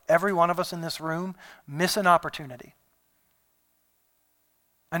lives, every one of us in this room miss an opportunity.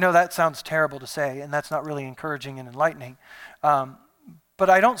 I know that sounds terrible to say, and that's not really encouraging and enlightening. But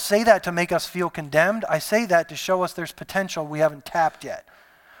I don't say that to make us feel condemned. I say that to show us there's potential we haven't tapped yet.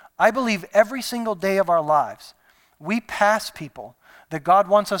 I believe every single day of our lives, we pass people that God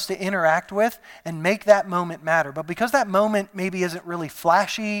wants us to interact with and make that moment matter. But because that moment maybe isn't really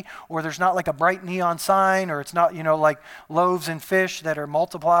flashy, or there's not like a bright neon sign, or it's not, like loaves and fish that are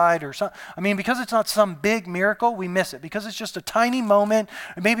multiplied or something. I mean, because it's not some big miracle, we miss it. Because it's just a tiny moment,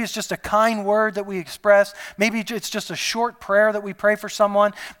 or maybe it's just a kind word that we express. Maybe it's just a short prayer that we pray for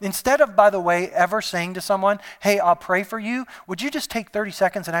someone. Instead of, by the way, ever saying to someone, hey, I'll pray for you, would you just take 30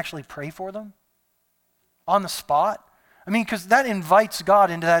 seconds and actually pray for them on the spot? I mean, because that invites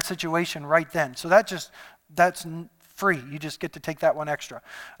God into that situation right then. So that's free. You just get to take that one extra.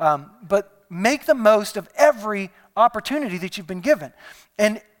 But make the most of every opportunity that you've been given.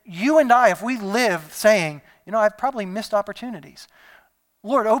 And you and I, if we live saying, I've probably missed opportunities.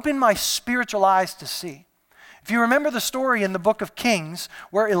 Lord, open my spiritual eyes to see. If you remember the story in the book of Kings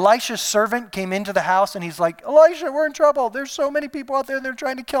where Elisha's servant came into the house and he's like, Elisha, we're in trouble. There's so many people out there, they're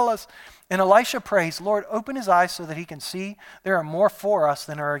trying to kill us. And Elisha prays, Lord, open his eyes so that he can see there are more for us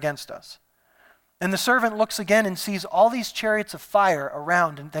than are against us. And the servant looks again and sees all these chariots of fire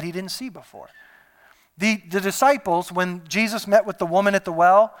around and that he didn't see before. The disciples, when Jesus met with the woman at the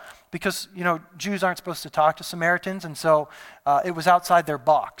well, because, Jews aren't supposed to talk to Samaritans, and so it was outside their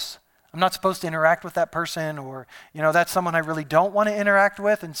box. I'm not supposed to interact with that person, or, that's someone I really don't want to interact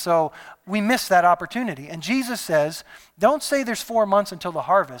with. And so we miss that opportunity. And Jesus says, don't say there's 4 months until the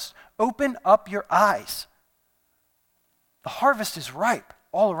harvest. Open up your eyes. The harvest is ripe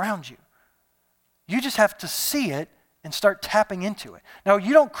all around you. You just have to see it and start tapping into it. Now,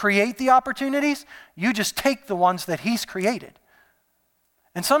 you don't create the opportunities. You just take the ones that He's created.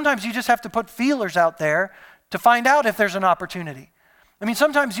 And sometimes you just have to put feelers out there to find out if there's an opportunity. I mean,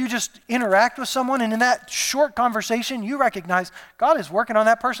 sometimes you just interact with someone, and in that short conversation, you recognize God is working on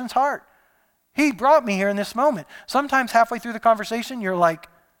that person's heart. He brought me here in this moment. Sometimes halfway through the conversation, you're like,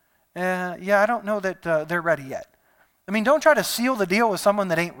 I don't know that they're ready yet. I mean, don't try to seal the deal with someone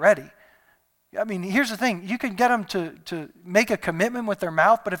that ain't ready. I mean, here's the thing. You can get them to make a commitment with their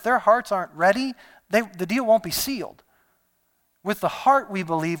mouth, but if their hearts aren't ready, the deal won't be sealed. With the heart we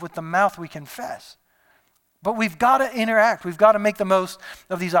believe, with the mouth we confess. But we've got to interact. We've got to make the most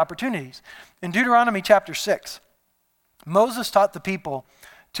of these opportunities. In Deuteronomy chapter 6, Moses taught the people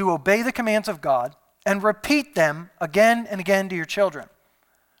to obey the commands of God and repeat them again and again to your children.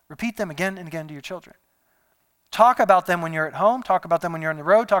 Repeat them again and again to your children. Talk about them when you're at home. Talk about them when you're on the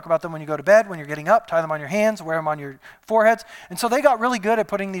road. Talk about them when you go to bed, when you're getting up. Tie them on your hands. Wear them on your foreheads. And so they got really good at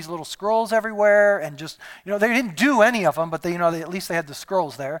putting these little scrolls everywhere, and just, they didn't do any of them, but they, at least they had the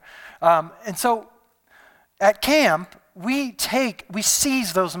scrolls there. And so at camp, we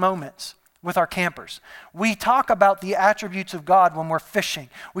seize those moments with our campers. We talk about the attributes of God when we're fishing.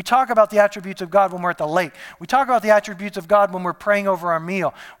 We talk about the attributes of God when we're at the lake. We talk about the attributes of God when we're praying over our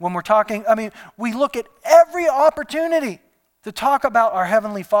meal. When we're talking, we look at every opportunity to talk about our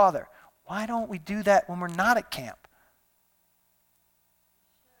Heavenly Father. Why don't we do that when we're not at camp?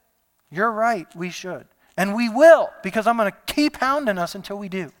 You're right, we should. And we will, because I'm going to keep hounding us until we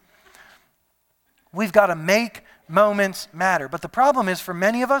do. We've got to make moments matter. But the problem is, for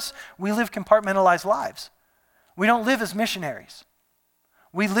many of us, we live compartmentalized lives. We don't live as missionaries.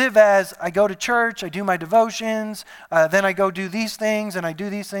 We live as, I go to church, I do my devotions, then I go do these things, and I do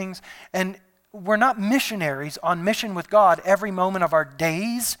these things. And we're not missionaries on mission with God every moment of our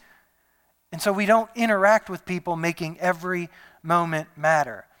days. And so we don't interact with people making every moment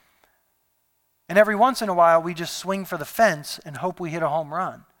matter. And every once in a while, we just swing for the fence and hope we hit a home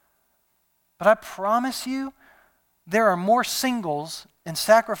run. But I promise you, there are more singles and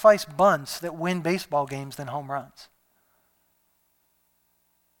sacrifice bunts that win baseball games than home runs.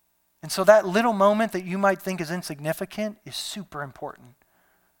 And so that little moment that you might think is insignificant is super important.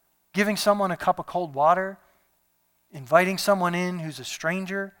 Giving someone a cup of cold water, inviting someone in who's a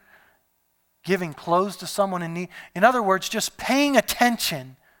stranger, giving clothes to someone in need. In other words, just paying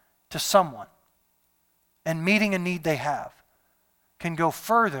attention to someone and meeting a need they have can go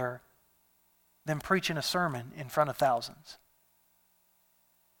further than preaching a sermon in front of thousands.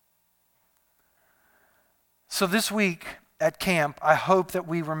 So this week at camp, I hope that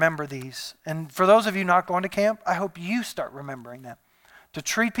we remember these. And for those of you not going to camp, I hope you start remembering them. To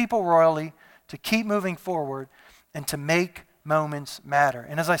treat people royally, to keep moving forward, and to make moments matter.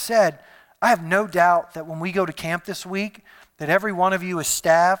 And as I said, I have no doubt that when we go to camp this week, that every one of you as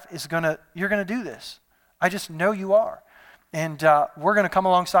staff you're going to do this. I just know you are. And we're going to come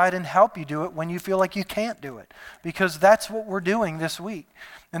alongside and help you do it when you feel like you can't do it. Because that's what we're doing this week.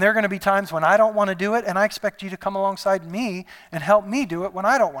 And there are going to be times when I don't want to do it, and I expect you to come alongside me and help me do it when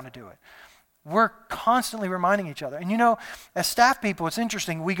I don't want to do it. We're constantly reminding each other. And you know, as staff people, it's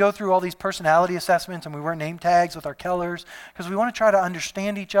interesting. We go through all these personality assessments and we wear name tags with our Kellers because we want to try to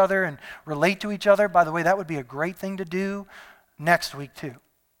understand each other and relate to each other. By the way, that would be a great thing to do next week too.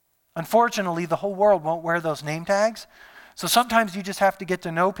 Unfortunately, the whole world won't wear those name tags. So sometimes you just have to get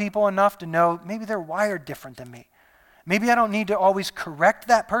to know people enough to know maybe they're wired different than me. Maybe I don't need to always correct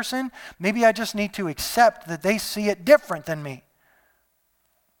that person. Maybe I just need to accept that they see it different than me.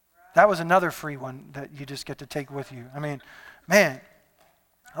 That was another free one that you just get to take with you. I mean, man,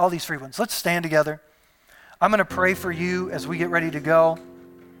 all these free ones. Let's stand together. I'm going to pray for you as we get ready to go.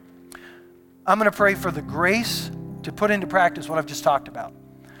 I'm going to pray for the grace to put into practice what I've just talked about.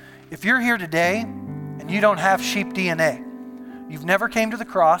 If you're here today and you don't have sheep DNA, you've never came to the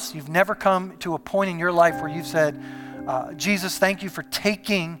cross, you've never come to a point in your life where you've said, Jesus, thank you for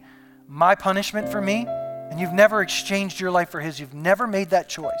taking my punishment for me, and you've never exchanged your life for his, you've never made that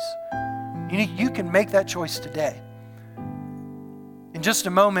choice. You can make that choice today. In just a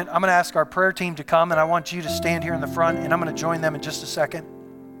moment, I'm going to ask our prayer team to come, and I want you to stand here in the front, and I'm going to join them in just a second.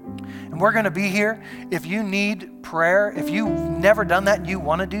 And we're going to be here. If you need prayer, if you've never done that and you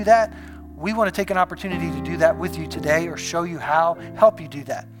want to do that, we want to take an opportunity to do that with you today or show you how, help you do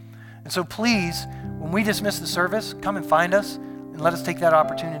that. And so please, when we dismiss the service, come and find us and let us take that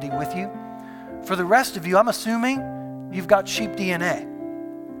opportunity with you. For the rest of you, I'm assuming you've got sheep DNA.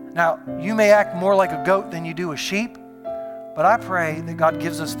 Now, you may act more like a goat than you do a sheep, but I pray that God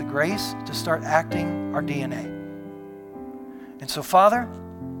gives us the grace to start acting our DNA. And so, Father,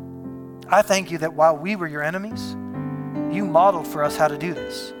 I thank you that while we were your enemies, you modeled for us how to do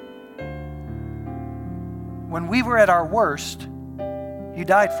this. When we were at our worst, you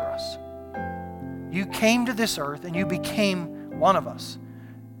died for us. You came to this earth and you became one of us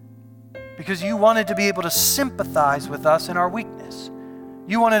because you wanted to be able to sympathize with us in our weakness.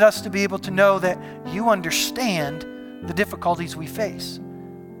 You wanted us to be able to know that you understand the difficulties we face.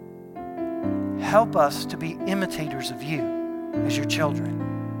 Help us to be imitators of you as your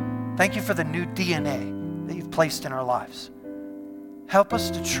children. Thank you for the new DNA that you've placed in our lives. Help us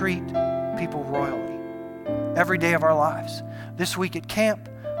to treat people royally every day of our lives. This week at camp,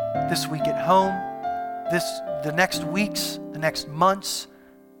 this week at home, the next weeks, the next months,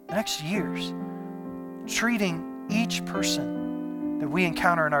 the next years. Treating each person that we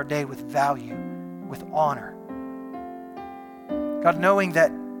encounter in our day with value, with honor. God, knowing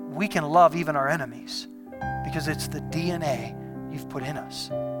that we can love even our enemies because it's the DNA you've put in us.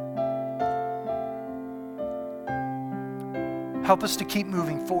 Help us to keep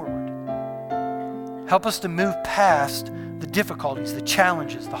moving forward. Help us to move past the difficulties, the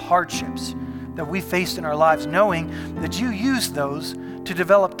challenges, the hardships that we faced in our lives, knowing that you use those to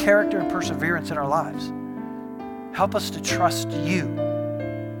develop character and perseverance in our lives. Help us to trust you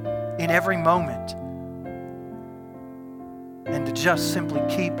in every moment and to just simply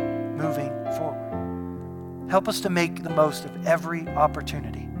keep moving forward. Help us to make the most of every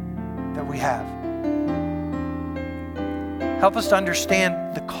opportunity that we have. Help us to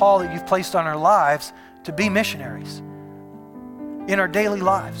understand the call that you've placed on our lives to be missionaries in our daily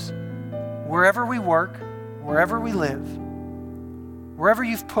lives. Wherever we work, wherever we live, wherever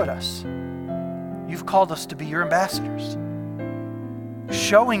you've put us, you've called us to be your ambassadors,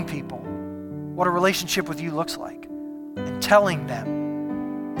 showing people what a relationship with you looks like and telling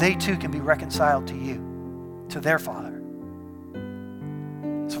them they too can be reconciled to you, to their Father.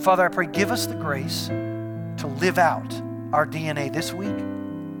 So Father, I pray, give us the grace to live out our DNA this week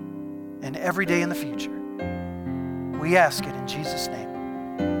and every day in the future. We ask it in Jesus'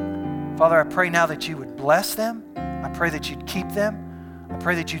 name. Father, I pray now that you would bless them. I pray that you'd keep them. I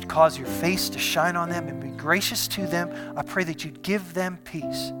pray that you'd cause your face to shine on them and be gracious to them. I pray that you'd give them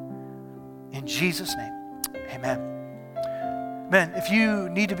peace. In Jesus' name, amen. Man, if you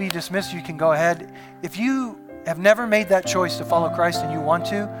need to be dismissed, you can go ahead. If you have never made that choice to follow Christ and you want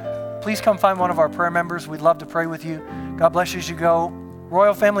to, please come find one of our prayer members. We'd love to pray with you. God bless you as you go.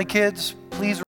 Royal Family kids, please